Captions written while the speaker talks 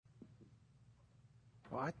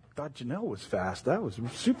Well, I thought Janelle was fast. That was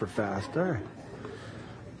super fast. All right.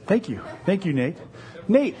 Thank you. Thank you, Nate.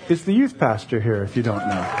 Nate is the youth pastor here, if you don't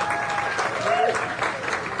know.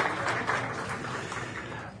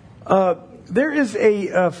 There is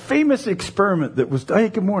a famous experiment that was... Hey,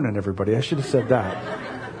 good morning, everybody. I should have said that.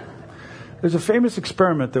 There's a famous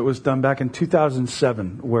experiment that was done back in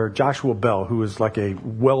 2007 where Joshua Bell, who is like a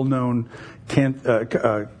well-known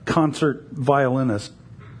concert violinist,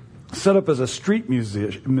 set up as a street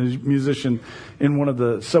musician in one of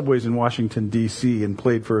the subways in Washington, D.C. and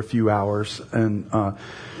played for a few hours. And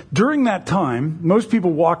during that time, most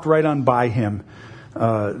people walked right on by him.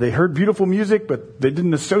 They heard beautiful music, but they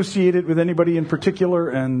didn't associate it with anybody in particular,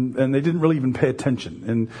 and they didn't really even pay attention.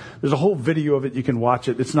 And there's a whole video of it. You can watch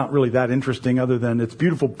it. It's not really that interesting other than it's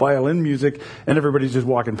beautiful violin music, and everybody's just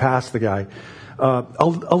walking past the guy. A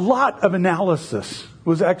lot of analysis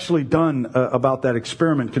was actually done about that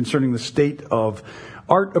experiment concerning the state of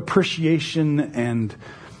art appreciation and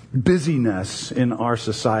busyness in our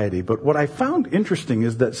society. But what I found interesting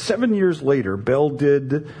is that 7 years later, Bell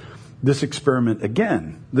did this experiment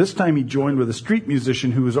again. This time he joined with a street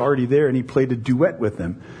musician who was already there, and he played a duet with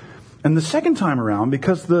him. And the second time around,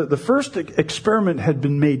 because the first experiment had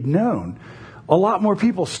been made known, a lot more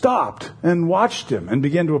people stopped and watched him and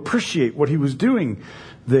began to appreciate what he was doing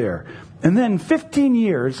there. And then 15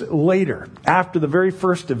 years later, after the very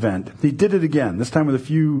first event, he did it again, this time with a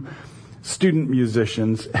few student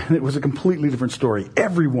musicians, and it was a completely different story.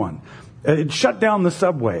 Everyone, it shut down the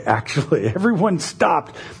subway, actually. Everyone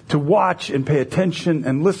stopped to watch and pay attention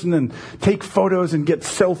and listen and take photos and get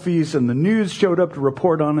selfies, and the news showed up to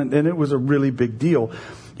report on it, and it was a really big deal.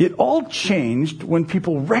 It all changed when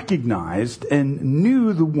people recognized and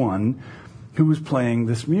knew the one who was playing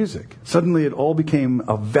this music. Suddenly it all became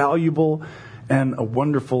a valuable and a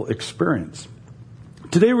wonderful experience.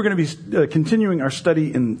 Today we're going to be continuing our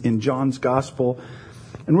study in John's Gospel,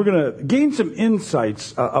 and we're going to gain some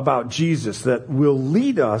insights about Jesus that will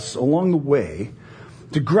lead us along the way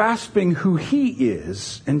to grasping who he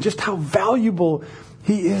is and just how valuable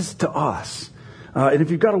he is to us. And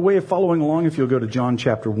if you've got a way of following along, if you'll go to John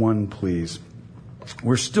chapter 1, please.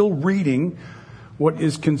 We're still reading what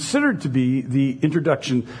is considered to be the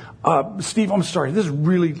introduction. Steve, I'm sorry. This is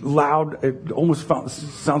really loud. It almost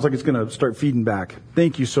sounds like it's going to start feeding back.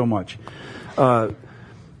 Thank you so much.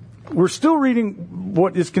 We're still reading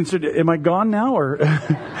what is considered... Am I gone now? Or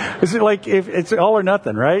is it like if it's all or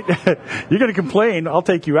nothing, right? You're going to complain. I'll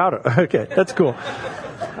take you out. Okay, that's cool.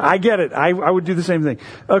 I get it. I would do the same thing.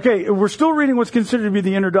 Okay, we're still reading what's considered to be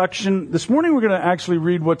the introduction. This morning we're going to actually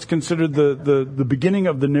read what's considered the beginning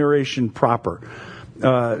of the narration proper.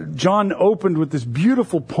 John opened with this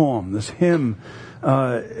beautiful poem, this hymn,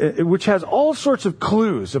 which has all sorts of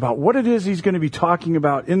clues about what it is he's going to be talking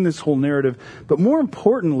about in this whole narrative, but more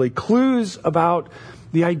importantly, clues about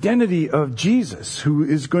the identity of Jesus, who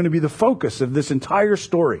is going to be the focus of this entire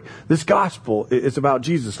story. This gospel is about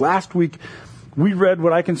Jesus. Last week, we read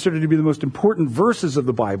what I consider to be the most important verses of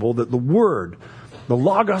the Bible, that the Word, the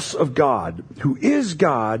Logos of God, who is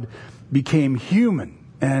God, became human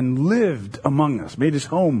and lived among us, made his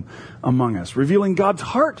home among us, revealing God's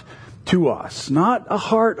heart to us, not a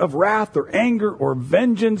heart of wrath or anger or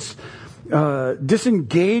vengeance,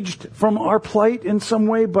 disengaged from our plight in some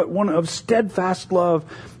way, but one of steadfast love,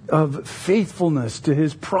 of faithfulness to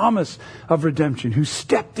his promise of redemption, who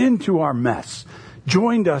stepped into our mess,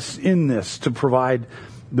 joined us in this to provide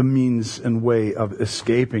the means and way of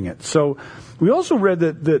escaping it. So we also read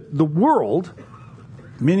that the world,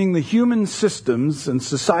 meaning the human systems and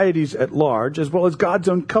societies at large, as well as God's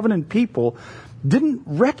own covenant people, didn't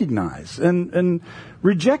recognize and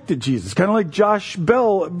rejected Jesus, kind of like Josh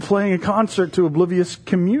Bell playing a concert to oblivious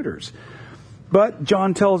commuters. But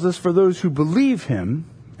John tells us for those who believe him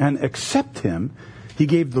and accept him, he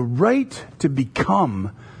gave the right to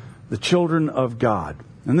become the children of God.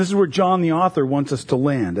 And this is where John, the author, wants us to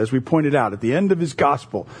land. As we pointed out, at the end of his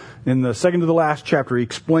gospel, in the second to the last chapter, he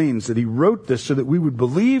explains that he wrote this so that we would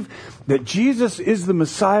believe that Jesus is the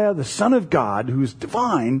Messiah, the Son of God, who is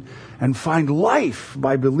divine, and find life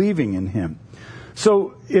by believing in him.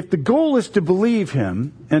 So if the goal is to believe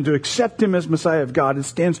him and to accept him as Messiah of God, it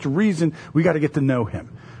stands to reason we got to get to know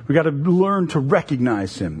him. We got to learn to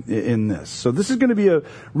recognize him in this. So this is going to be a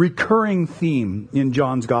recurring theme in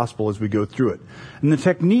John's gospel as we go through it. And the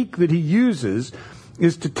technique that he uses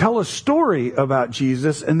is to tell a story about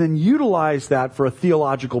Jesus and then utilize that for a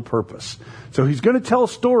theological purpose. So he's going to tell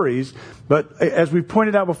stories, but as we've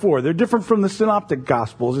pointed out before, they're different from the synoptic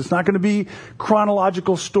gospels. It's not going to be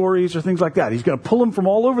chronological stories or things like that. He's going to pull them from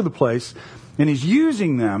all over the place And he's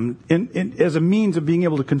using them as a means of being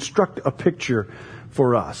able to construct a picture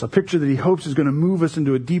for us, a picture that he hopes is going to move us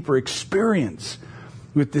into a deeper experience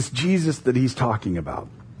with this Jesus that he's talking about.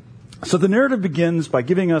 So the narrative begins by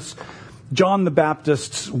giving us John the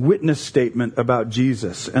Baptist's witness statement about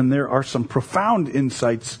Jesus. And there are some profound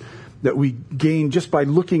insights that we gain just by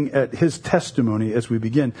looking at his testimony as we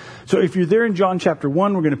begin. So if you're there in John chapter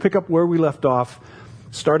 1, we're going to pick up where we left off,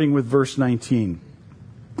 starting with verse 19.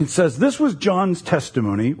 It says, "This was John's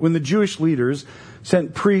testimony when the Jewish leaders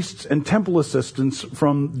sent priests and temple assistants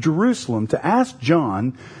from Jerusalem to ask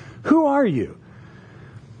John, 'Who are you?'"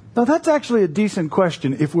 Now that's actually a decent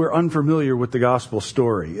question if we're unfamiliar with the gospel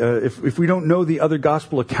story. If we don't know the other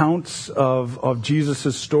gospel accounts of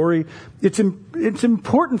Jesus' story, it's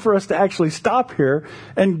important for us to actually stop here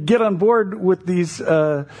and get on board with these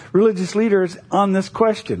religious leaders on this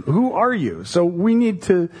question. Who are you? So we need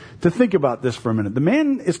to think about this for a minute. The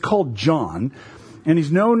man is called John, and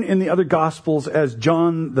he's known in the other Gospels as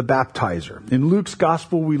John the Baptizer. In Luke's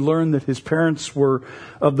Gospel, we learn that his parents were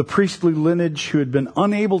of the priestly lineage who had been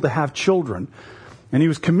unable to have children. And he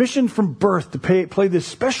was commissioned from birth to play this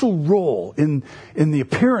special role in the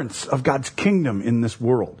appearance of God's kingdom in this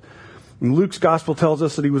world. And Luke's Gospel tells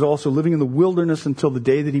us that he was also living in the wilderness until the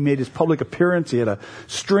day that he made his public appearance. He had a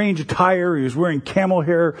strange attire. He was wearing camel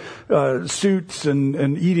hair suits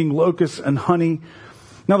and eating locusts and honey.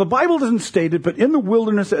 Now, the Bible doesn't state it, but in the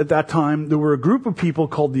wilderness at that time, there were a group of people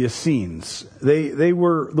called the Essenes. They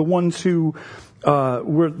were the ones who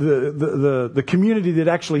were the community that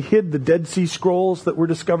actually hid the Dead Sea Scrolls that were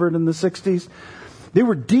discovered in the 60s. They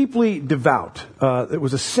were deeply devout. It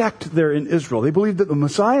was a sect there in Israel. They believed that the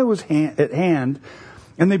Messiah was at hand,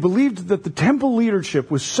 and they believed that the temple leadership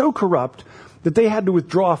was so corrupt that they had to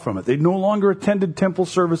withdraw from it. They no longer attended temple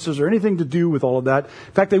services or anything to do with all of that.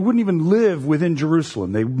 In fact, they wouldn't even live within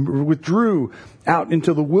Jerusalem. They withdrew out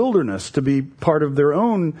into the wilderness to be part of their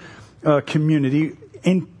own community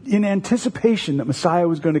in anticipation that Messiah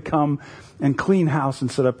was going to come and clean house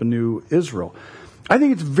and set up a new Israel. I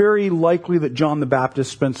think it's very likely that John the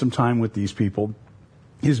Baptist spent some time with these people.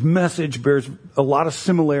 His message bears a lot of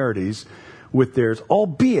similarities with theirs,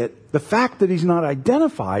 albeit the fact that he's not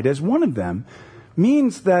identified as one of them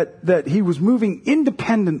means that he was moving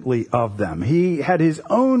independently of them. He had his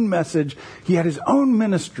own message, he had his own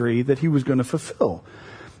ministry that he was going to fulfill.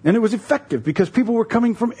 And it was effective because people were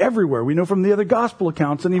coming from everywhere. We know from the other gospel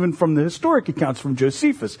accounts and even from the historic accounts from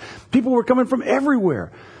Josephus. People were coming from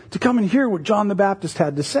everywhere to come and hear what John the Baptist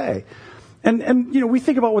had to say. And we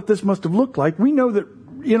think about what this must have looked like. We know that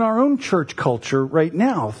in our own church culture right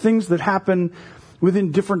now, things that happen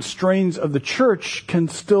within different strains of the church can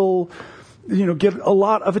still, get a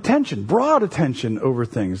lot of attention, broad attention over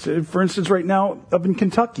things. For instance, right now up in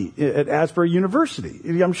Kentucky at Asbury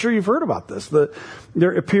University, I'm sure you've heard about this.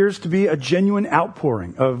 There appears to be a genuine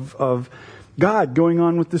outpouring of God going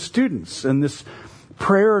on with the students, and this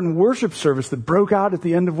prayer and worship service that broke out at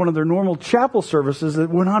the end of one of their normal chapel services that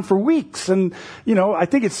went on for weeks. And, I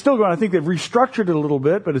think it's still going. I think they've restructured it a little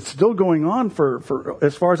bit, but it's still going on for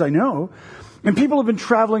as far as I know. And people have been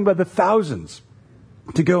traveling by the thousands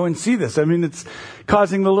to go and see this. I mean, it's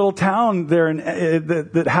causing the little town there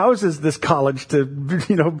that houses this college to,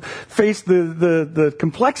 face the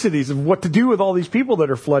complexities of what to do with all these people that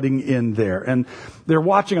are flooding in there. And they're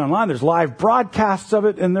watching online. There's live broadcasts of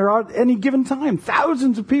it, and there are, at any given time,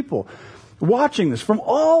 thousands of people watching this from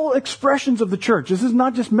all expressions of the church. This is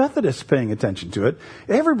not just Methodists paying attention to it.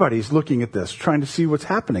 Everybody's looking at this, trying to see what's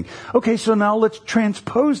happening. Okay, so now let's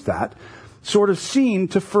transpose that sort of scene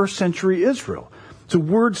to first century Israel. So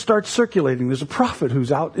word starts circulating. There's a prophet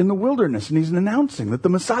who's out in the wilderness, and he's announcing that the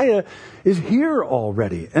Messiah is here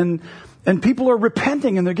already. And people are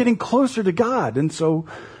repenting, and they're getting closer to God. And so,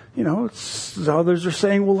 others are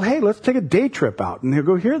saying, well, hey, let's take a day trip out and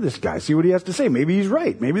go hear this guy, see what he has to say. Maybe he's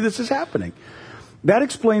right. Maybe this is happening. That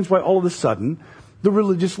explains why all of a sudden the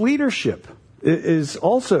religious leadership is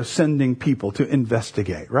also sending people to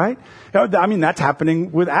investigate, right? I mean, that's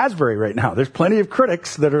happening with Asbury right now. There's plenty of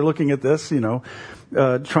critics that are looking at this,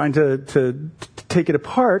 trying to take it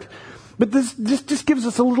apart. But this just gives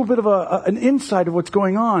us a little bit of an insight of what's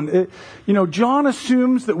going on. John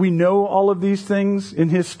assumes that we know all of these things in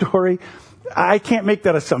his story. I can't make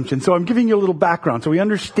that assumption. So I'm giving you a little background so we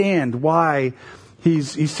understand why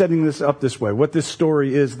he's setting this up this way, what this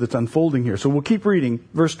story is that's unfolding here. So we'll keep reading.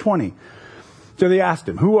 Verse 20. So they asked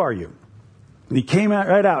him, who are you? And he came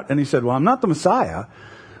right out and he said, well, I'm not the Messiah.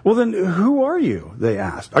 Well, then who are you? They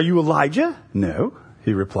asked. Are you Elijah? No,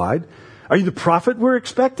 he replied. Are you the prophet we're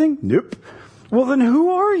expecting? Nope. Well, then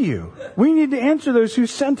who are you? We need to answer those who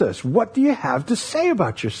sent us. What do you have to say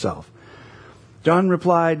about yourself? John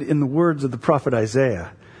replied in the words of the prophet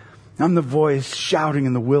Isaiah, I'm the voice shouting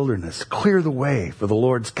in the wilderness, clear the way for the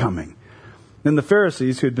Lord's coming. Then the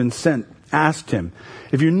Pharisees who had been sent asked him,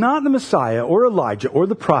 if you're not the Messiah or Elijah or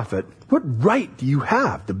the prophet, what right do you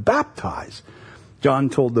have to baptize? John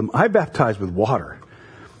told them, I baptize with water,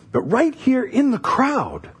 but right here in the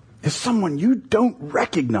crowd is someone you don't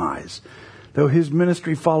recognize. Though his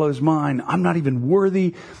ministry follows mine, I'm not even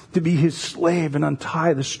worthy to be his slave and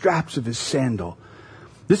untie the straps of his sandal.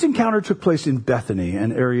 This encounter took place in Bethany,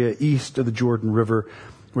 an area east of the Jordan River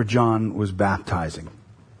where John was baptizing.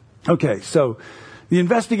 Okay, so the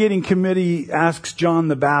investigating committee asks John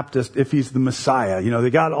the Baptist if he's the Messiah. You know, they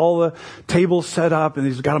got all the tables set up and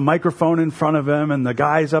he's got a microphone in front of him and the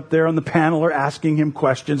guys up there on the panel are asking him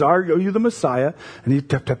questions. Are you the Messiah? And he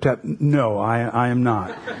tap, tap, tap. No, I am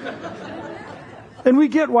not. And we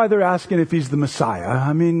get why they're asking if he's the Messiah.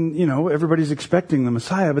 I mean, you know, everybody's expecting the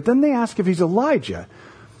Messiah. But then they ask if he's Elijah.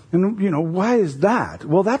 And, you know, why is that?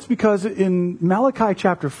 Well, that's because in Malachi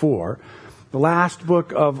chapter 4, the last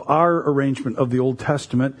book of our arrangement of the Old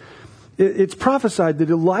Testament, it's prophesied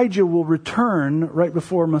that Elijah will return right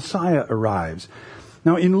before Messiah arrives.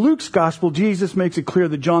 Now, in Luke's gospel, Jesus makes it clear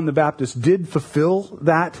that John the Baptist did fulfill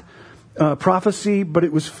that prophecy, but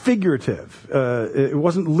it was figurative. It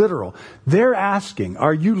wasn't literal. They're asking,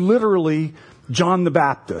 are you literally John the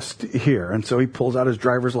Baptist here? And so he pulls out his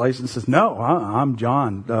driver's license and says, no, I'm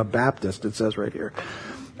John Baptist, it says right here.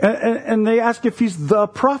 And they ask if he's the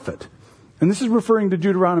prophet. And this is referring to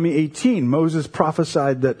Deuteronomy 18. Moses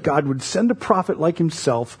prophesied that God would send a prophet like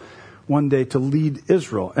himself one day to lead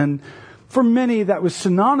Israel. And for many, that was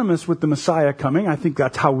synonymous with the Messiah coming. I think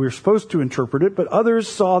that's how we're supposed to interpret it. But others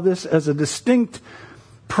saw this as a distinct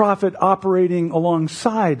prophet operating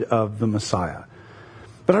alongside of the Messiah.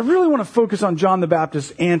 But I really want to focus on John the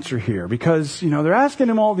Baptist's answer here because, you know, they're asking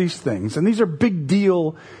him all these things. And these are big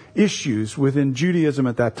deal issues within Judaism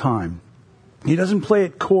at that time. He doesn't play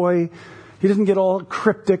it coy. He doesn't get all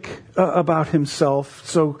cryptic about himself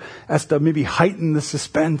so as to maybe heighten the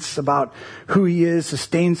suspense about who he is,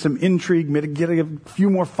 sustain some intrigue, maybe get a few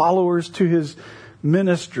more followers to his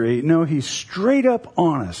ministry. No, he's straight up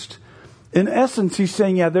honest. In essence, he's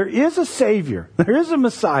saying, yeah, there is a Savior, there is a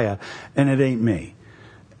Messiah, and it ain't me.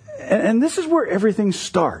 And this is where everything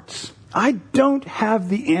starts. I don't have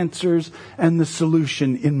the answers and the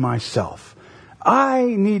solution in myself. I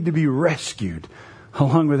need to be rescued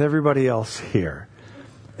along with everybody else here.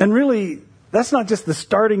 And really, that's not just the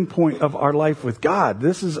starting point of our life with God.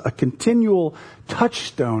 This is a continual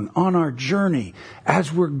touchstone on our journey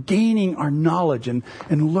as we're gaining our knowledge and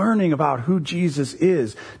learning about who Jesus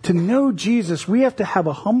is. To know Jesus, we have to have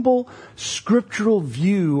a humble scriptural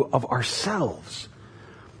view of ourselves.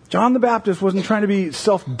 John the Baptist wasn't trying to be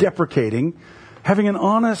self-deprecating. Having an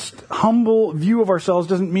honest, humble view of ourselves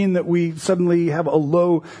doesn't mean that we suddenly have a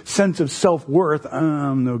low sense of self-worth.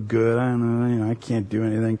 I'm no good. I can't do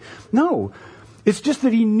anything. No, it's just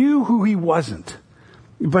that he knew who he wasn't,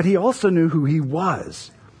 but he also knew who he was.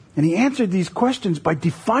 And he answered these questions by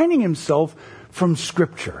defining himself from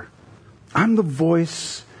Scripture. I'm the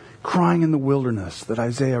voice crying in the wilderness that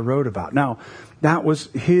Isaiah wrote about. Now, that was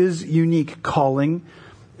his unique calling,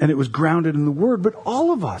 and it was grounded in the Word, but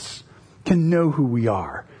all of us can know who we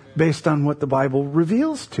are based on what the Bible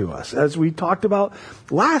reveals to us. As we talked about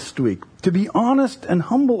last week, to be honest and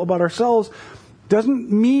humble about ourselves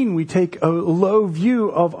doesn't mean we take a low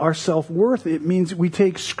view of our self-worth. It means we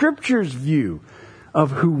take Scripture's view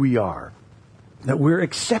of who we are, that we're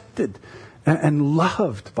accepted and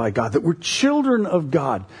loved by God, that we're children of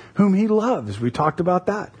God whom He loves. We talked about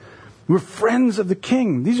that. We're friends of the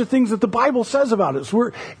King. These are things that the Bible says about us.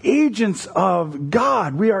 We're agents of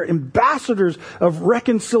God. We are ambassadors of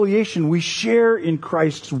reconciliation. We share in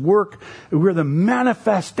Christ's work. We're the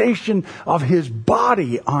manifestation of His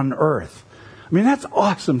body on earth. I mean, that's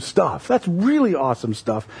awesome stuff. That's really awesome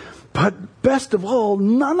stuff. But best of all,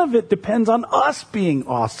 none of it depends on us being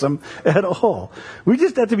awesome at all. We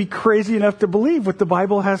just have to be crazy enough to believe what the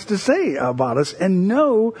Bible has to say about us and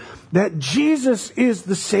know that Jesus is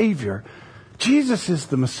the Savior. Jesus is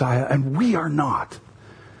the Messiah, and we are not.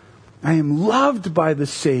 I am loved by the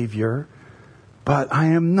Savior, but I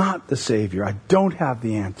am not the Savior. I don't have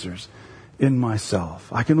the answers in myself.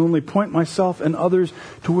 I can only point myself and others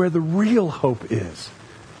to where the real hope is,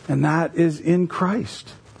 and that is in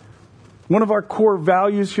Christ. One of our core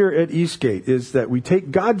values here at Eastgate is that we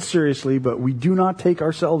take God seriously, but we do not take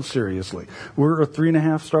ourselves seriously. We're a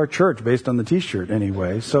 3.5-star church based on the t-shirt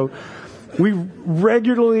anyway. So we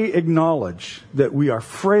regularly acknowledge that we are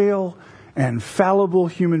frail and fallible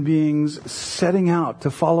human beings setting out to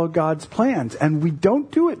follow God's plans. And we don't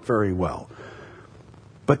do it very well.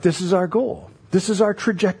 But this is our goal. This is our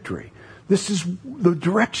trajectory. This is the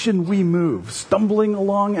direction we move, stumbling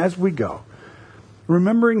along as we go.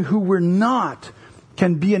 Remembering who we're not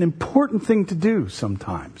can be an important thing to do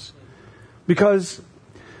sometimes. Because,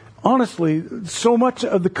 honestly, so much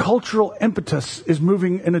of the cultural impetus is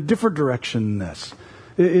moving in a different direction than this.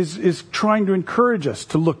 Is trying to encourage us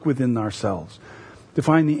to look within ourselves, to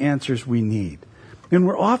find the answers we need. And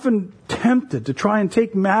we're often tempted to try and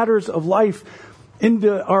take matters of life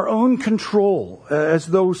into our own control, as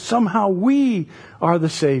though somehow we are the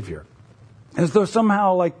Savior. As though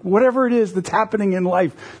somehow, like, whatever it is that's happening in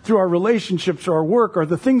life through our relationships or our work or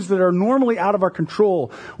the things that are normally out of our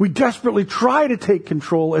control, we desperately try to take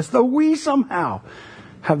control as though we somehow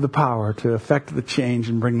have the power to affect the change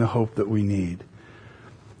and bring the hope that we need.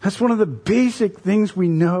 That's one of the basic things we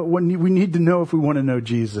know, we need to know if we want to know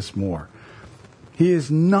Jesus more. He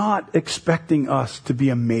is not expecting us to be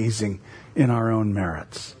amazing in our own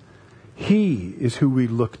merits. He is who we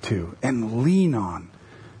look to and lean on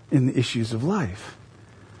in the issues of life.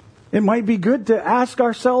 It might be good to ask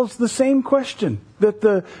ourselves the same question that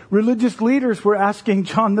the religious leaders were asking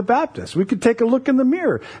John the Baptist. We could take a look in the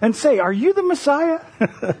mirror and say, are you the Messiah?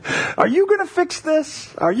 Are you going to fix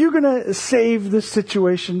this? Are you going to save this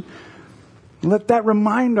situation? Let that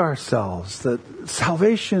remind ourselves that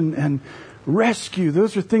salvation and rescue,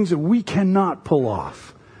 those are things that we cannot pull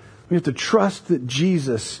off. We have to trust that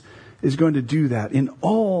Jesus is going to do that in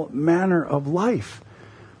all manner of life.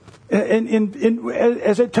 And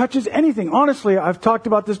as it touches anything, honestly, I've talked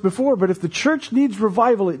about this before, but if the church needs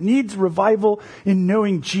revival, it needs revival in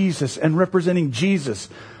knowing Jesus and representing Jesus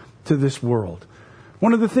to this world.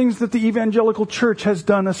 One of the things that the evangelical church has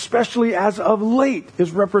done, especially as of late,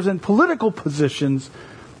 is represent political positions,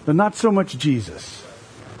 but not so much Jesus.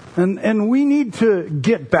 And we need to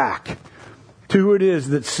get back to who it is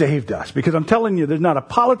that saved us. Because I'm telling you, there's not a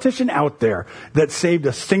politician out there that saved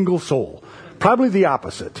a single soul. Probably the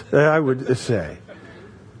opposite, I would say.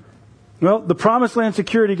 Well, the Promised Land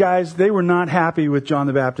security guys, they were not happy with John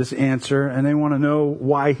the Baptist's answer, and they want to know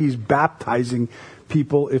why he's baptizing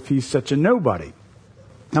people if he's such a nobody.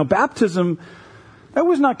 Now, baptism, that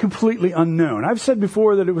was not completely unknown. I've said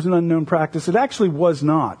before that it was an unknown practice. It actually was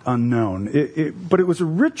not unknown, but it was a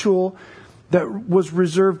ritual that was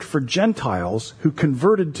reserved for Gentiles who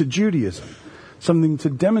converted to Judaism. Something to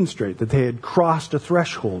demonstrate that they had crossed a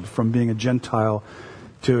threshold from being a Gentile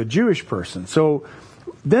to a Jewish person. So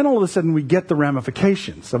then all of a sudden we get the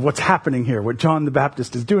ramifications of what's happening here, what John the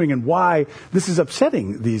Baptist is doing, and why this is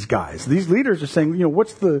upsetting these guys. These leaders are saying,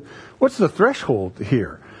 what's the threshold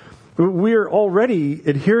here? We're already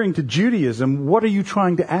adhering to Judaism. What are you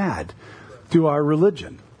trying to add to our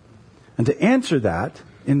religion? And to answer that,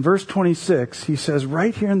 in verse 26, he says,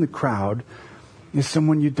 right here in the crowd is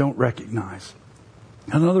someone you don't recognize.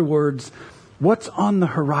 In other words, what's on the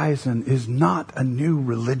horizon is not a new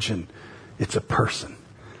religion. It's a person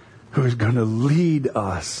who is going to lead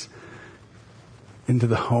us into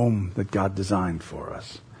the home that God designed for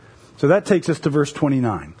us. So that takes us to verse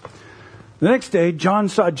 29. The next day, John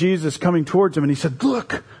saw Jesus coming towards him, and he said,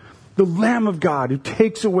 look, the Lamb of God who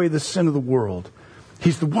takes away the sin of the world.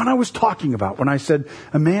 He's the one I was talking about when I said,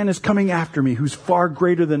 a man is coming after me who's far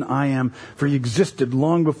greater than I am, for he existed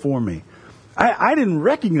long before me. I didn't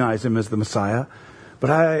recognize him as the Messiah, but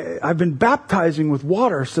I've been baptizing with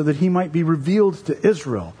water so that he might be revealed to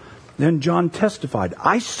Israel. Then John testified,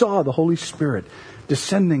 I saw the Holy Spirit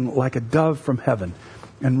descending like a dove from heaven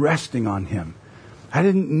and resting on him. I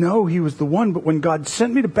didn't know he was the one, but when God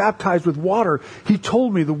sent me to baptize with water, he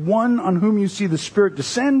told me the one on whom you see the Spirit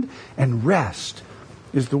descend and rest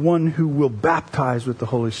is the one who will baptize with the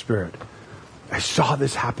Holy Spirit. I saw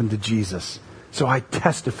this happen to Jesus, so I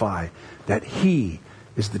testify that he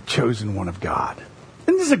is the chosen one of God.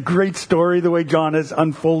 Isn't this a great story, the way John is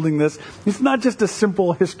unfolding this? It's not just a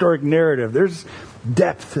simple historic narrative. There's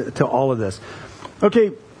depth to all of this.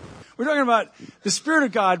 Okay, we're talking about the Spirit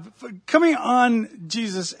of God coming on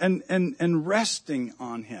Jesus and resting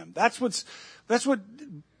on him. That's what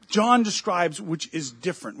John describes, which is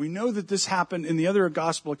different. We know that this happened in the other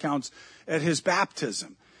gospel accounts at his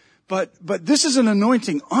baptism. But this is an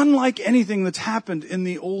anointing unlike anything that's happened in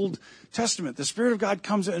the Old Testament. The Spirit of God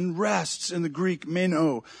comes and rests, in the Greek,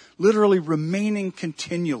 meno, literally remaining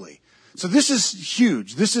continually. So this is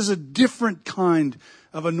huge. This is a different kind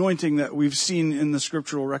of anointing that we've seen in the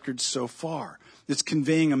scriptural records so far. It's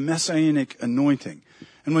conveying a messianic anointing.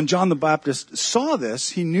 And when John the Baptist saw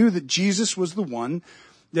this, he knew that Jesus was the one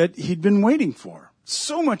that he'd been waiting for.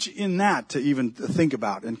 So much in that to even think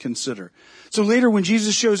about and consider. So later when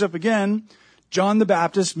Jesus shows up again, John the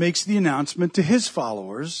Baptist makes the announcement to his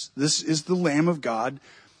followers, this is the Lamb of God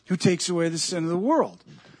who takes away the sin of the world.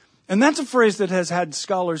 And that's a phrase that has had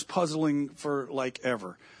scholars puzzling for like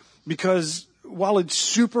ever. Because while it's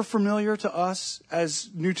super familiar to us as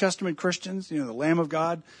New Testament Christians, the Lamb of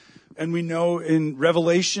God, and we know in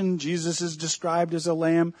Revelation, Jesus is described as a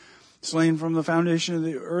lamb slain from the foundation of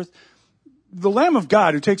the earth. The Lamb of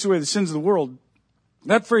God who takes away the sins of the world,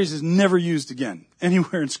 that phrase is never used again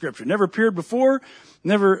anywhere in Scripture. Never appeared before,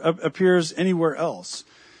 never appears anywhere else.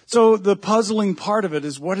 So the puzzling part of it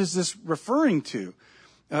is, what is this referring to?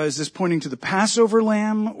 Is this pointing to the Passover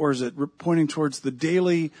lamb, or is it pointing towards the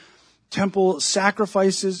daily temple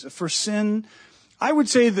sacrifices for sin? I would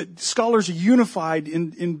say that scholars are unified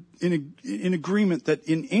in agreement that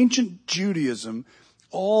in ancient Judaism,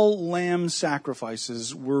 all lamb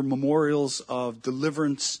sacrifices were memorials of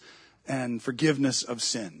deliverance and forgiveness of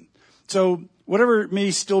sin. So whatever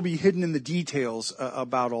may still be hidden in the details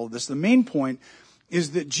about all of this, the main point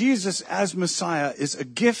is that Jesus as Messiah is a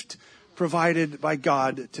gift provided by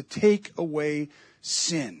God to take away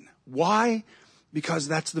sin. Why? Because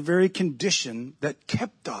that's the very condition that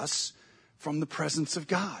kept us from the presence of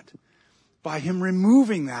God. By him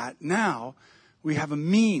removing that, now we have a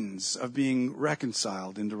means of being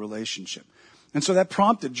reconciled into relationship. And so that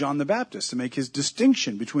prompted John the Baptist to make his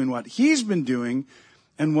distinction between what he's been doing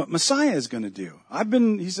and what Messiah is going to do.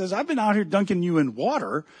 He says, I've been out here dunking you in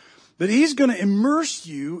water, but he's going to immerse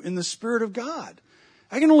you in the Spirit of God.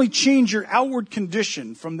 I can only change your outward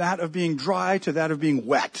condition from that of being dry to that of being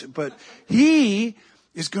wet, but he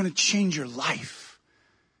is going to change your life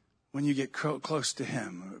when you get close to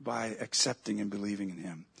him by accepting and believing in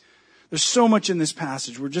him. There's so much in this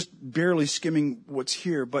passage. We're just barely skimming what's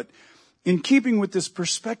here. But in keeping with this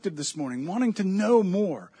perspective this morning, wanting to know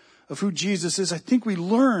more of who Jesus is, I think we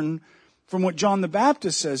learn from what John the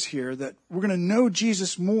Baptist says here that we're going to know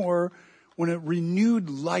Jesus more when a renewed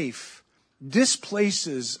life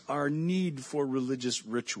displaces our need for religious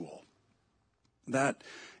ritual. That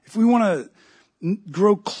if we want to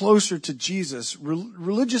grow closer to Jesus,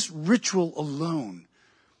 religious ritual alone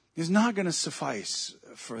is not going to suffice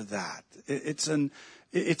for that.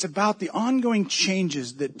 It's about the ongoing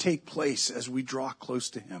changes that take place as we draw close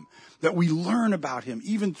to him, that we learn about him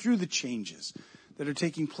even through the changes that are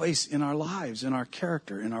taking place in our lives, in our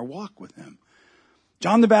character, in our walk with him.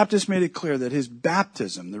 John the Baptist made it clear that his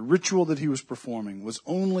baptism, the ritual that he was performing, was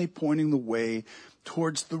only pointing the way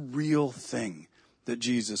towards the real thing that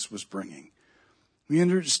Jesus was bringing. We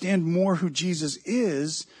understand more who Jesus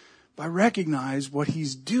is by recognizing what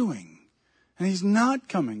he's doing. And he's not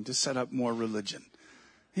coming to set up more religion.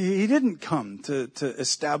 He didn't come to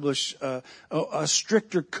establish a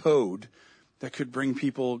stricter code that could bring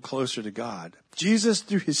people closer to God. Jesus,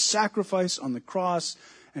 through his sacrifice on the cross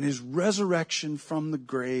and his resurrection from the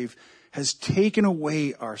grave, has taken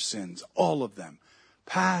away our sins, all of them,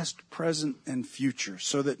 past, present, and future,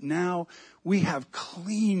 so that now we have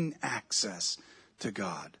clean access to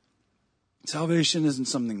God. Salvation isn't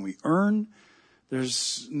something we earn.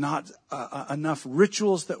 There's not enough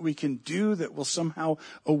rituals that we can do that will somehow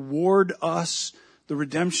award us the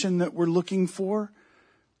redemption that we're looking for.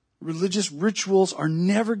 Religious rituals are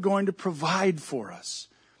never going to provide for us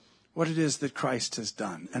what it is that Christ has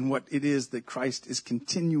done and what it is that Christ is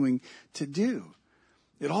continuing to do.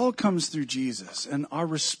 It all comes through Jesus, and our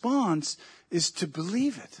response is to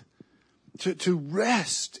believe it. To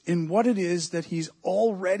rest in what it is that he's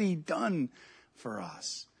already done for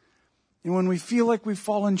us. And when we feel like we've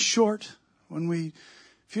fallen short, when we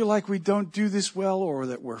feel like we don't do this well, or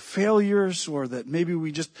that we're failures, or that maybe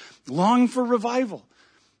we just long for revival,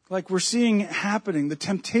 like we're seeing happening, the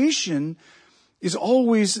temptation is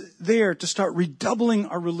always there to start redoubling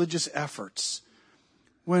our religious efforts,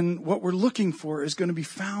 when what we're looking for is going to be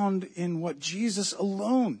found in what Jesus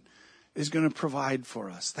alone is going to provide for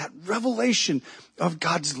us. That revelation of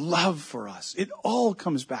God's love for us. It all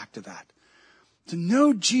comes back to that. To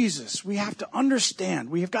know Jesus, we have to understand.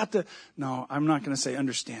 We have got to, no, I'm not going to say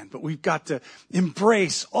understand, but we've got to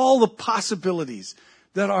embrace all the possibilities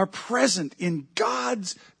that are present in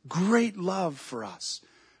God's great love for us,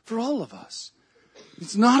 for all of us.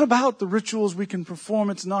 It's not about the rituals we can perform.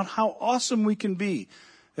 It's not how awesome we can be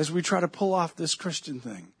as we try to pull off this Christian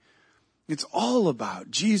thing. It's all about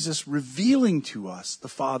Jesus revealing to us the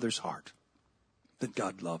Father's heart, that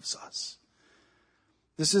God loves us.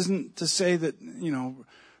 This isn't to say that,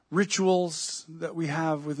 rituals that we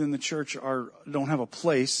have within the church don't have a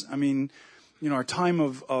place. I mean, our time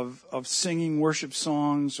of singing worship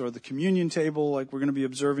songs or the communion table, like we're going to be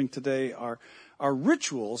observing today, are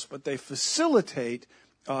rituals, but they facilitate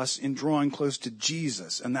us in drawing close to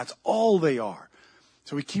Jesus, and that's all they are.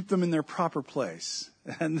 So we keep them in their proper place.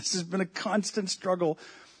 And this has been a constant struggle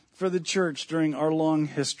for the church during our long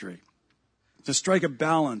history to strike a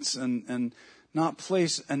balance and not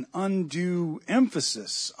place an undue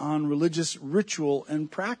emphasis on religious ritual and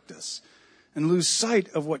practice and lose sight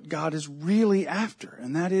of what God is really after,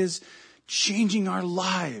 and that is changing our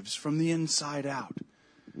lives from the inside out.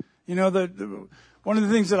 You know, one of the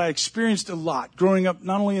things that I experienced a lot growing up,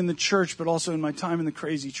 not only in the church, but also in my time in the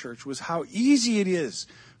crazy church, was how easy it is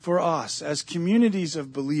for us as communities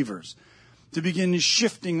of believers to begin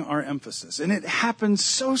shifting our emphasis. And it happens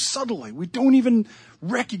so subtly. We don't even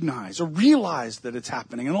recognize or realize that it's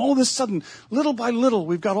happening. And all of a sudden, little by little,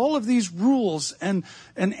 we've got all of these rules and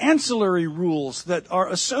ancillary rules that are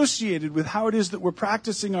associated with how it is that we're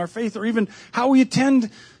practicing our faith, or even how we attend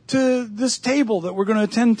to this table that we're going to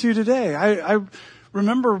attend to today. I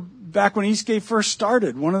remember back when Eastgate first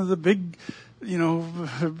started, one of the big,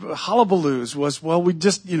 hullabaloos was, well,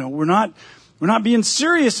 we're not being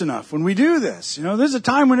serious enough when we do this. You know, there's a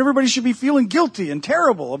time when everybody should be feeling guilty and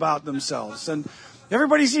terrible about themselves, and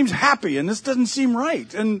everybody seems happy, and this doesn't seem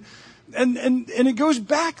right. And it goes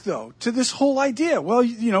back, though, to this whole idea. Well,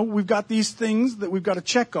 we've got these things that we've got to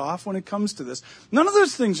check off when it comes to this. None of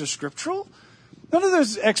those things are scriptural. None of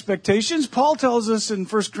those expectations. Paul tells us in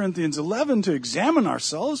 1 Corinthians 11 to examine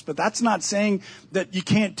ourselves, but that's not saying that you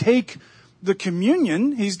can't take the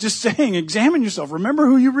communion. He's just saying, examine yourself. Remember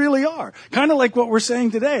who you really are. Kind of like what we're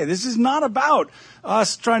saying today. This is not about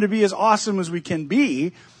us trying to be as awesome as we can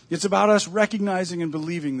be. It's about us recognizing and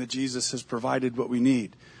believing that Jesus has provided what we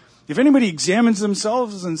need. If anybody examines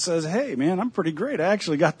themselves and says, hey, man, I'm pretty great, I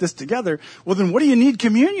actually got this together, well, then what do you need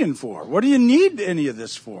communion for? What do you need any of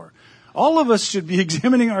this for? All of us should be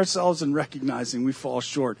examining ourselves and recognizing we fall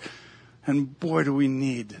short. And boy, do we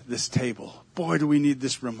need this table. Boy, do we need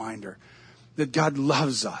this reminder that God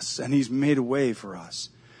loves us and He's made a way for us.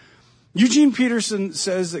 Eugene Peterson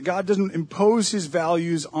says that God doesn't impose His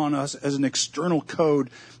values on us as an external code,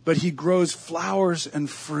 but He grows flowers and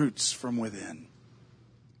fruits from within.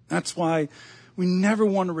 That's why we never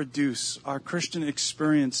want to reduce our Christian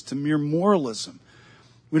experience to mere moralism.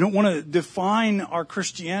 We don't want to define our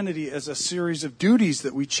Christianity as a series of duties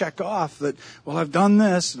that we check off that, well, I've done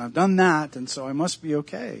this and I've done that, and so I must be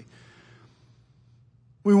okay.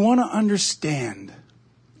 We want to understand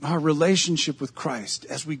our relationship with Christ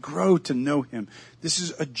as we grow to know Him. This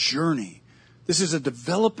is a journey. This is a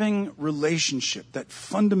developing relationship that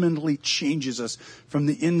fundamentally changes us from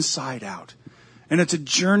the inside out. And it's a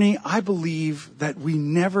journey, I believe, that we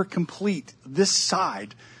never complete this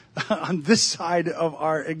side on this side of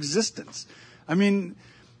our existence. I mean,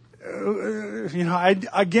 I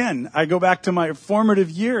go back to my formative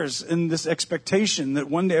years in this expectation that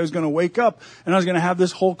one day I was going to wake up and I was going to have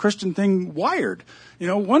this whole Christian thing wired.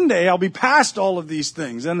 One day I'll be past all of these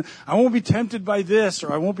things and I won't be tempted by this,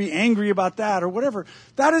 or I won't be angry about that, or whatever.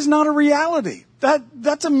 That is not a reality.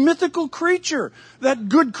 That's a mythical creature, that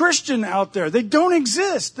good Christian out there. They don't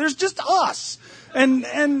exist. There's just us. And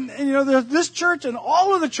this church and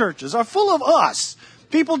all of the churches are full of us.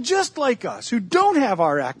 People just like us who don't have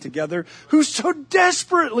our act together, who so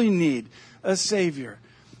desperately need a Savior.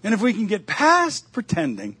 And if we can get past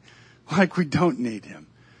pretending like we don't need Him,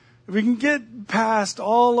 if we can get past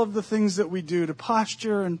all of the things that we do to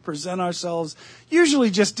posture and present ourselves, usually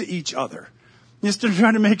just to each other, just to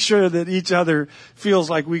try to make sure that each other feels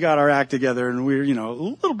like we got our act together and we're, a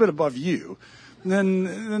little bit above you,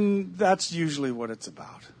 then that's usually what it's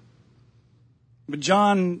about. But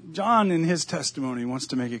John in his testimony wants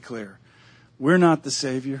to make it clear. We're not the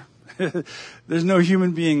Savior. There's no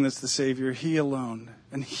human being that's the Savior. He alone.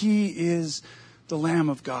 And He is the Lamb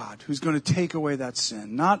of God who's going to take away that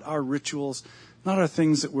sin. Not our rituals, not our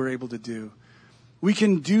things that we're able to do. We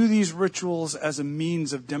can do these rituals as a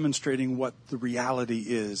means of demonstrating what the reality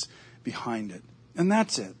is behind it. And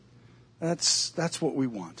that's it. That's what we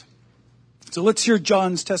want. So let's hear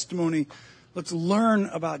John's testimony. Let's learn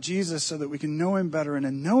about Jesus so that we can know Him better. And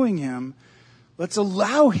in knowing Him, let's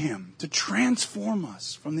allow Him to transform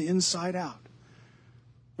us from the inside out.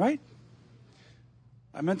 Right?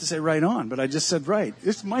 I meant to say right on, but I just said right.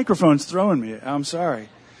 This microphone's throwing me. I'm sorry.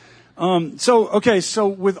 So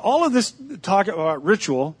with all of this talk about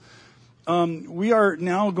ritual, we are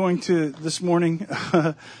now going to, this morning,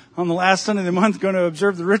 on the last Sunday of the month, going to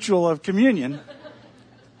observe the ritual of communion.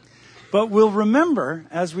 But we'll remember,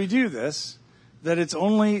 as we do this, that it's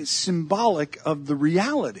only symbolic of the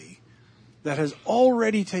reality that has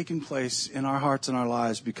already taken place in our hearts and our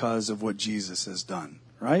lives because of what Jesus has done,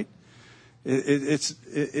 right?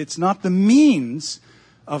 It's not the means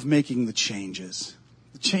of making the changes.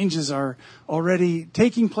 The changes are already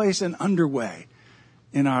taking place and underway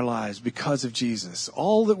in our lives because of Jesus.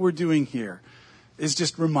 All that we're doing here is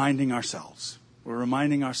just reminding ourselves. We're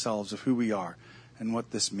reminding ourselves of who we are and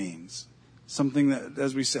what this means. Something that,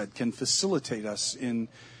 as we said, can facilitate us in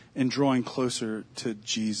drawing closer to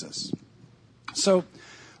Jesus. So,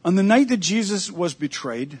 on the night that Jesus was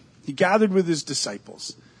betrayed, he gathered with his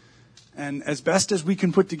disciples. And as best as we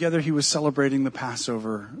can put together, he was celebrating the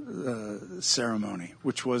Passover ceremony,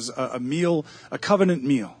 which was a meal, a covenant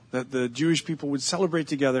meal that the Jewish people would celebrate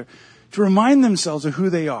together to remind themselves of who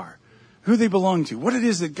they are, who they belong to, what it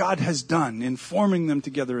is that God has done in forming them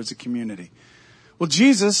together as a community. Well,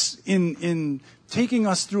 Jesus, in taking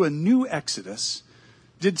us through a new Exodus,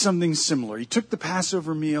 did something similar. He took the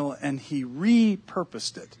Passover meal and he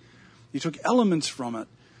repurposed it. He took elements from it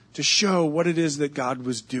to show what it is that God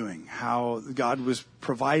was doing, how God was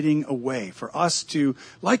providing a way for us to,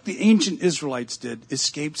 like the ancient Israelites did,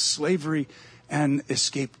 escape slavery and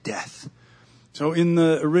escape death. So in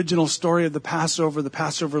the original story of the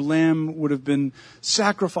Passover lamb would have been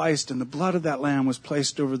sacrificed, and the blood of that lamb was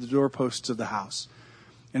placed over the doorposts of the house.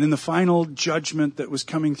 And in the final judgment that was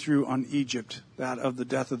coming through on Egypt, that of the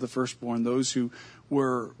death of the firstborn, those who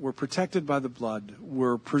were protected by the blood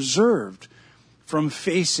were preserved from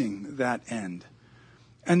facing that end.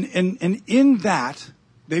 And in that,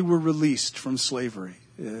 they were released from slavery.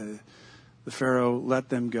 The Pharaoh let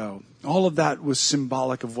them go. All of that was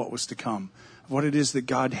symbolic of what was to come, of what it is that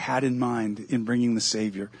God had in mind in bringing the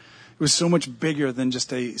Savior. It was so much bigger than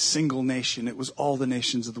just a single nation. It was all the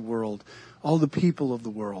nations of the world, all the people of the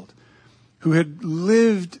world who had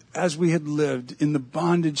lived as we had lived in the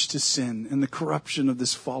bondage to sin and the corruption of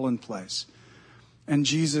this fallen place. And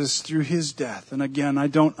Jesus, through his death, and again, I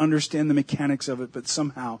don't understand the mechanics of it, but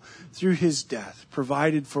somehow, through his death,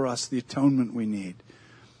 provided for us the atonement we need.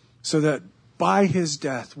 So that by his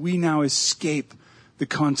death, we now escape the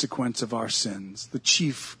consequence of our sins, the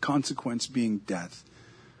chief consequence being death.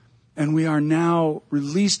 And we are now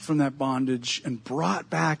released from that bondage and brought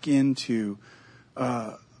back into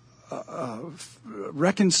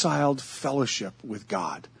reconciled fellowship with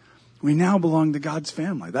God. We now belong to God's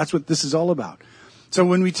family. That's what this is all about. So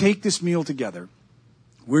when we take this meal together,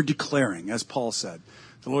 we're declaring, as Paul said,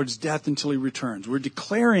 the Lord's death until he returns. We're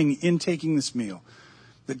declaring in taking this meal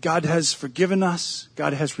that God has forgiven us,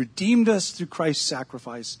 God has redeemed us through Christ's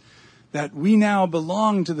sacrifice, that we now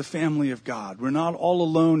belong to the family of God. We're not all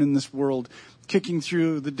alone in this world kicking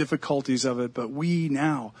through the difficulties of it, but we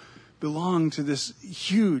now belong to this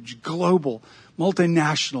huge, global,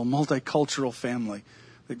 multinational, multicultural family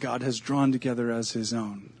that God has drawn together as his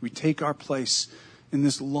own. We take our place in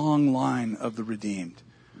this long line of the redeemed.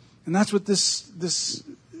 And that's what this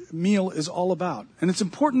meal is all about. And it's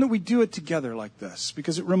important that we do it together like this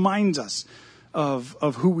because it reminds us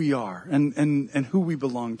of who we are and who we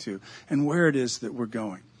belong to and where it is that we're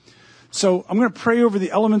going. So I'm going to pray over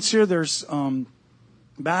the elements here. There's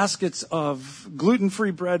baskets of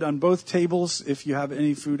gluten-free bread on both tables. If you have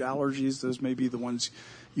any food allergies, those may be the ones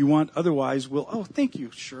you want. Otherwise, oh, thank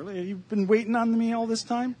you, Shirley. Have you been waiting on me all this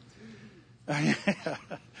time?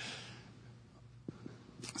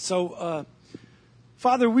 So,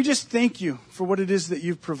 Father, we just thank you for what it is that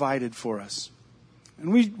you've provided for us.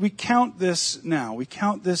 And we count this now. We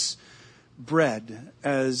count this bread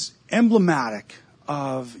as emblematic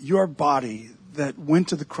of your body that went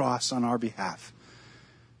to the cross on our behalf.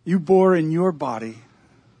 You bore in your body,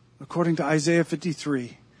 according to Isaiah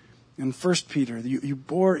 53 and 1 Peter, you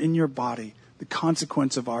bore in your body the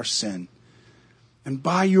consequence of our sin. And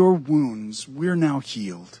by your wounds, we're now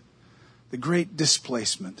healed. The great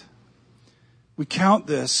displacement. We count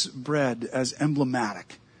this bread as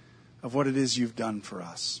emblematic of what it is you've done for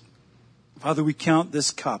us. Father, we count this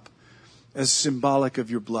cup as symbolic of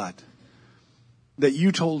your blood. That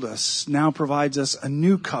you told us now provides us a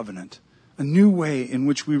new covenant, a new way in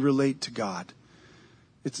which we relate to God.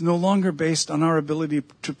 It's no longer based on our ability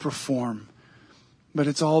to perform, but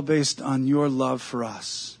it's all based on your love for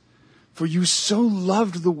us. For you so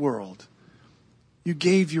loved the world, you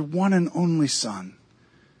gave your one and only Son,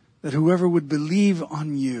 that whoever would believe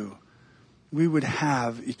on you, we would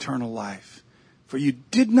have eternal life. For you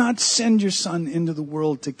did not send your Son into the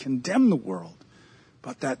world to condemn the world,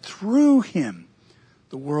 but that through him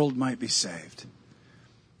the world might be saved.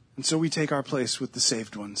 And so we take our place with the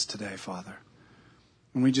saved ones today, Father.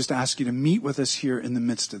 And we just ask you to meet with us here in the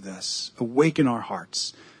midst of this. Awaken our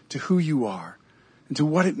hearts to who you are and to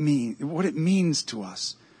what it means to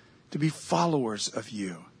us to be followers of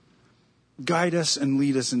you. Guide us and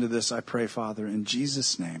lead us into this, I pray, Father, in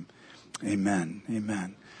Jesus' name. Amen.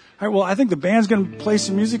 Amen. All right, well, I think the band's going to play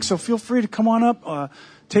some music, so feel free to come on up.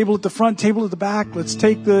 Table at the front, table at the back. Let's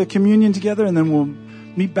take the communion together, and then we'll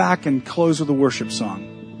meet back and close with a worship song.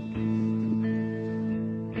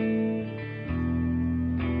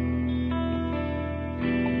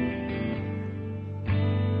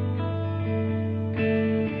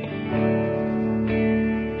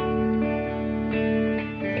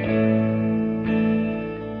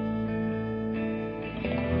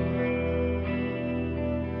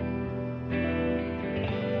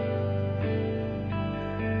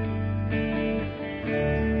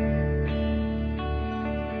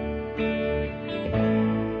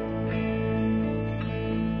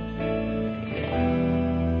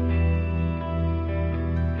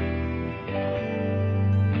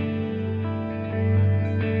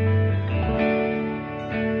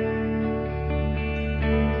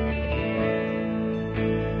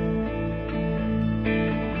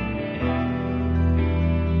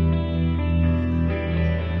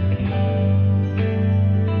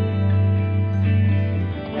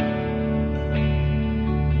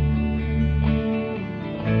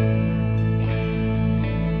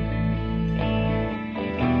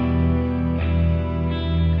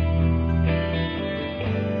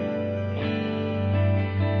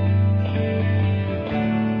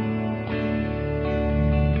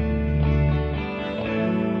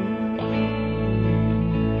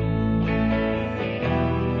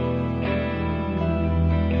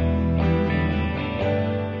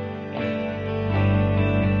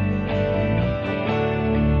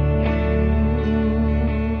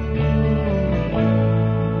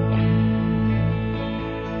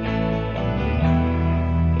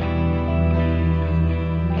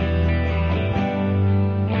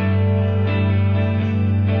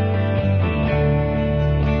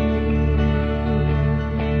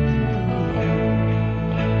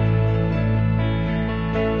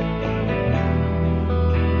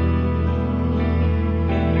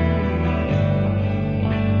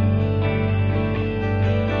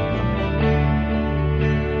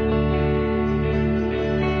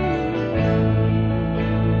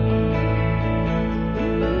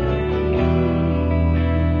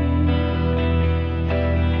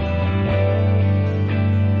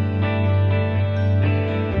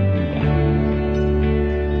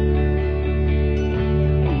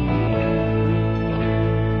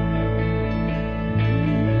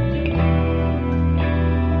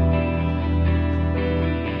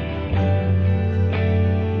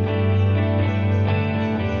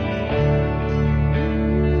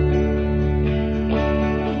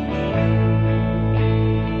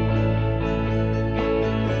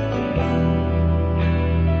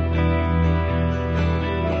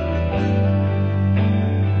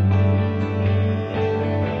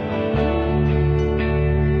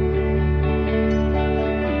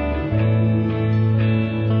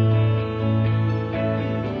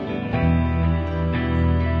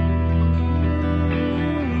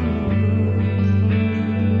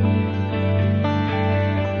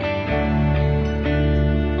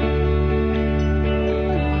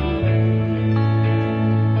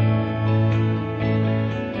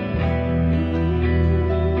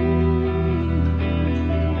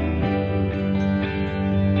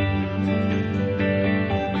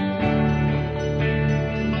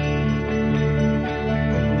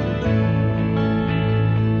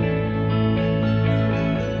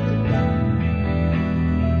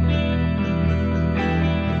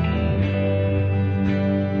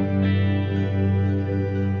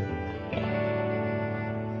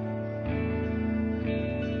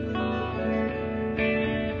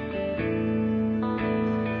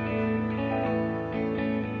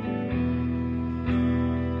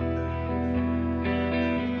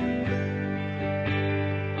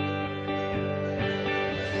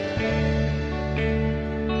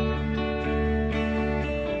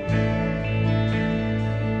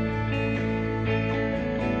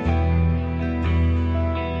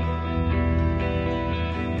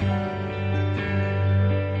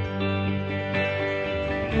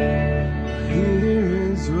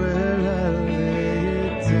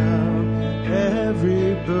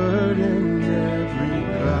 burden, every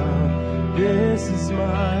crown. This is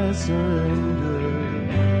my surrender.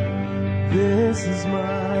 This is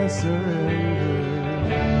my surrender.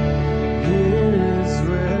 Here is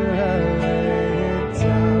where I lay it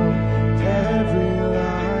down. Every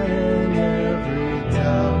lie and every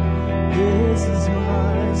doubt. This is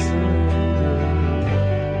my surrender.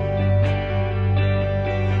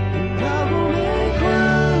 And I will make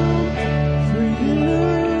room for you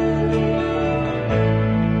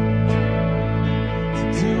to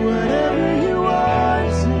do whatever you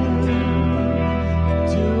want to.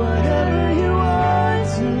 Do whatever you want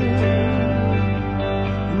to.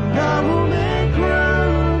 And I will make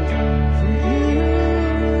room for you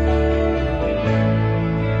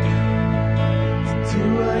to do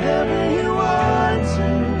whatever you want to.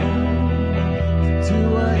 Do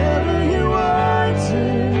whatever you want to.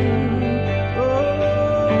 Oh,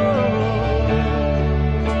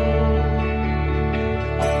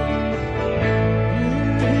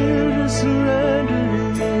 we're here to surrender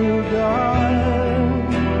to you, God.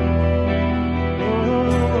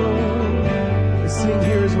 Oh, sing,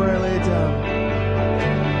 here's where I lay it down.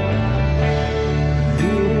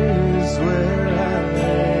 Here's where I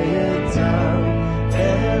lay it down.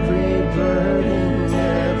 Every burden,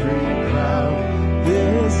 every crown.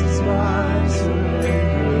 This is my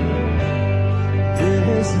surrender.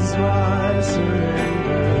 This is my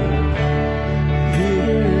surrender.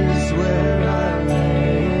 Here's where I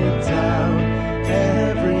lay it down.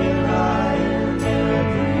 Every lie and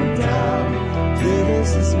every doubt.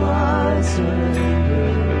 This is my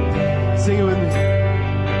surrender. Sing it with me.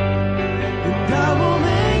 And I will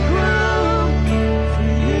make room for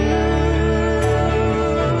you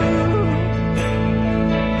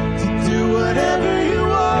to do whatever you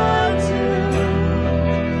want to.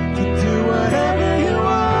 To do whatever you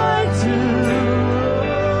want to.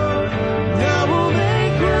 And I will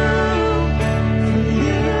make room for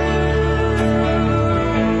you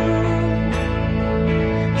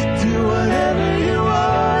to do whatever you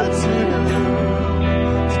want to.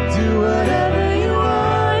 To do whatever you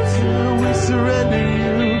want to. We surrender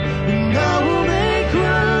you. And I will make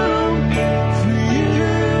room for you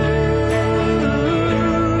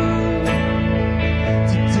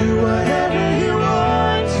to do whatever you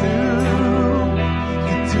want to.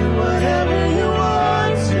 To do whatever you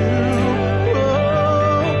want to.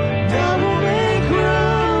 Oh, and I will make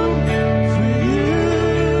room for you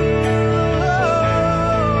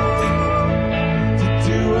to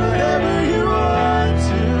do whatever you want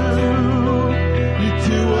to. You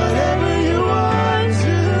do whatever you want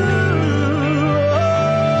to.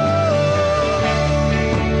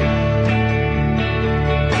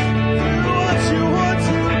 Do what you want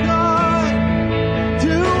to, God.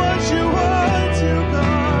 Do what you want to,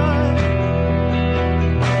 God.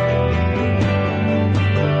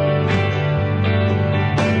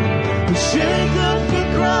 Shake up the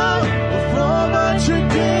ground of all my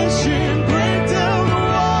tradition. Break down the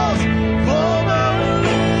walls of all my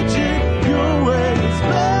religion. Your way is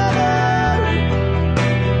better.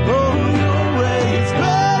 Oh, your way is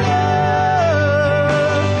better.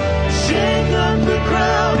 Shake up the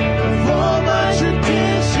ground of all my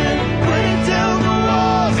tradition. Break down the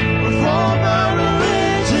walls of all my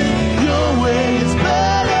religion. Your way is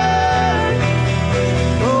better.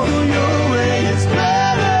 Oh, your way is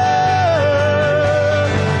better.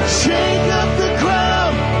 Shake up the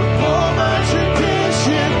ground of all my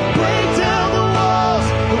tradition. Break down the walls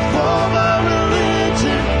of all my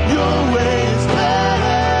religion. Your way is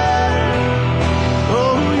better.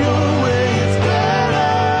 Oh, your way is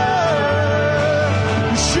better.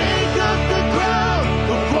 Shake up the ground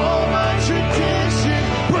of all my tradition.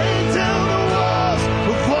 Break down the walls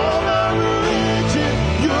of all my religion.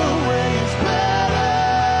 Your way is better.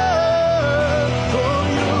 Oh,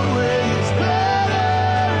 your way is better.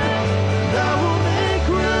 And I will make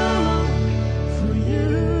room for you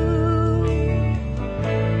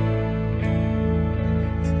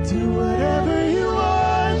to do whatever you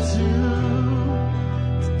want to.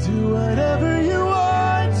 To do whatever you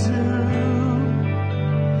want to.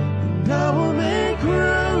 And I will make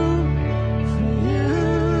room for you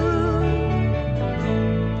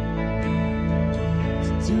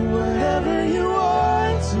to do whatever you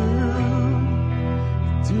want to.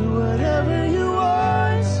 Do whatever you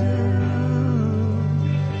want to.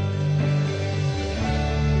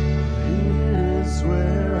 Here's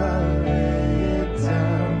where I lay it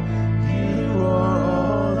down. You are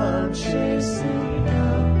all I'm chasing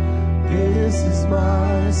now. This is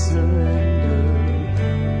my surrender.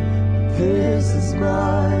 This is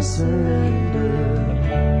my surrender.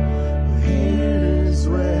 Here is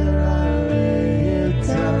where I lay it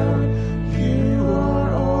down. You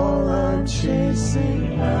are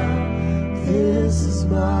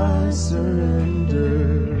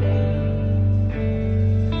surrender.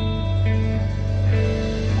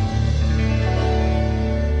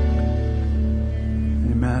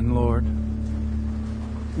 Amen, Lord.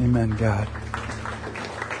 Amen, God.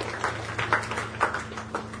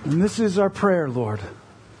 And this is our prayer, Lord.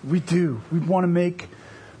 We do. We want to make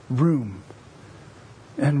room.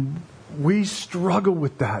 And we struggle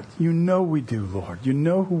with that. You know we do, Lord. You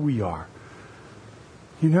know who we are.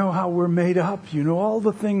 You know how we're made up. You know all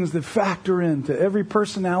the things that factor into every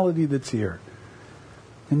personality that's here.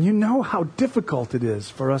 And you know how difficult it is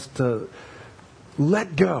for us to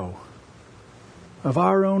let go of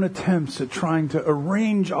our own attempts at trying to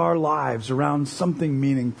arrange our lives around something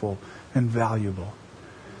meaningful and valuable.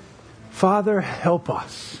 Father, help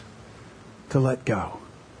us to let go.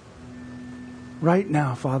 Right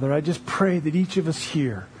now, Father, I just pray that each of us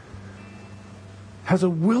here has a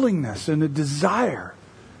willingness and a desire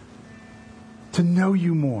to know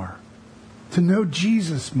you more, to know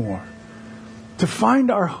Jesus more, to find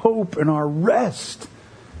our hope and our rest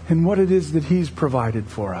in what it is that He's provided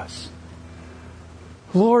for us.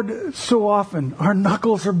 Lord, so often our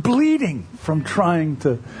knuckles are bleeding from trying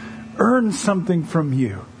to earn something from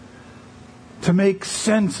you, to make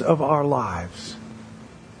sense of our lives,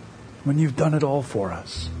 when you've done it all for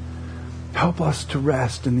us. Help us to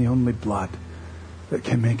rest in the only blood that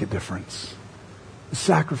can make a difference, the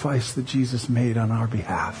sacrifice that Jesus made on our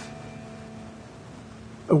behalf.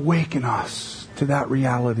 Awaken us to that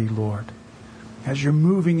reality, Lord, as you're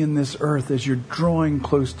moving in this earth, as you're drawing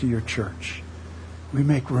close to your church. We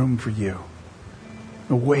make room for you.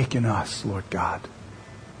 Awaken us, Lord God,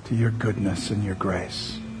 to your goodness and your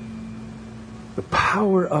grace. The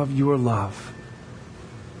power of your love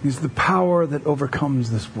is the power that overcomes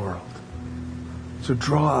this world. So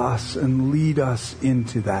draw us and lead us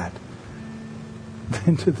into that,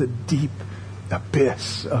 into the deep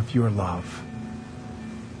abyss of your love.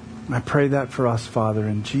 I pray that for us, Father,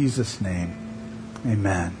 in Jesus' name.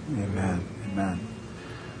 Amen. Amen. Amen.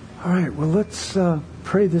 All right, well, let's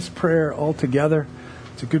pray this prayer all together.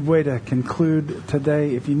 It's a good way to conclude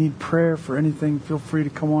today. If you need prayer for anything, feel free to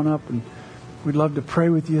come on up, and we'd love to pray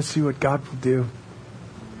with you, see what God will do.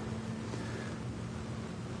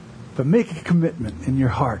 But make a commitment in your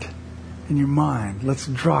heart, in your mind. Let's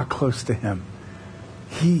draw close to Him.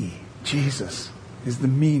 He, Jesus, is the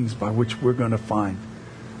means by which we're going to find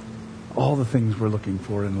all the things we're looking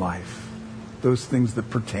for in life. Those things that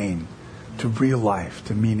pertain to real life,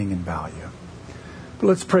 to meaning and value. But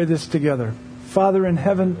let's pray this together. Father in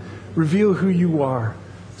heaven, reveal who you are.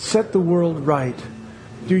 Set the world right.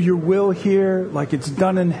 Do your will here like it's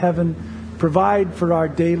done in heaven. Provide for our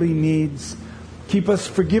daily needs. Keep us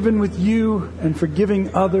forgiven with you and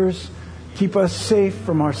forgiving others. Keep us safe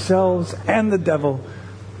from ourselves and the devil.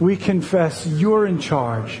 We confess you're in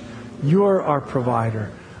charge. You're our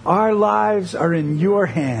provider. Our lives are in your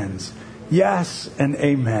hands. Yes and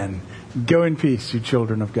amen. Go in peace, you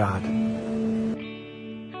children of God.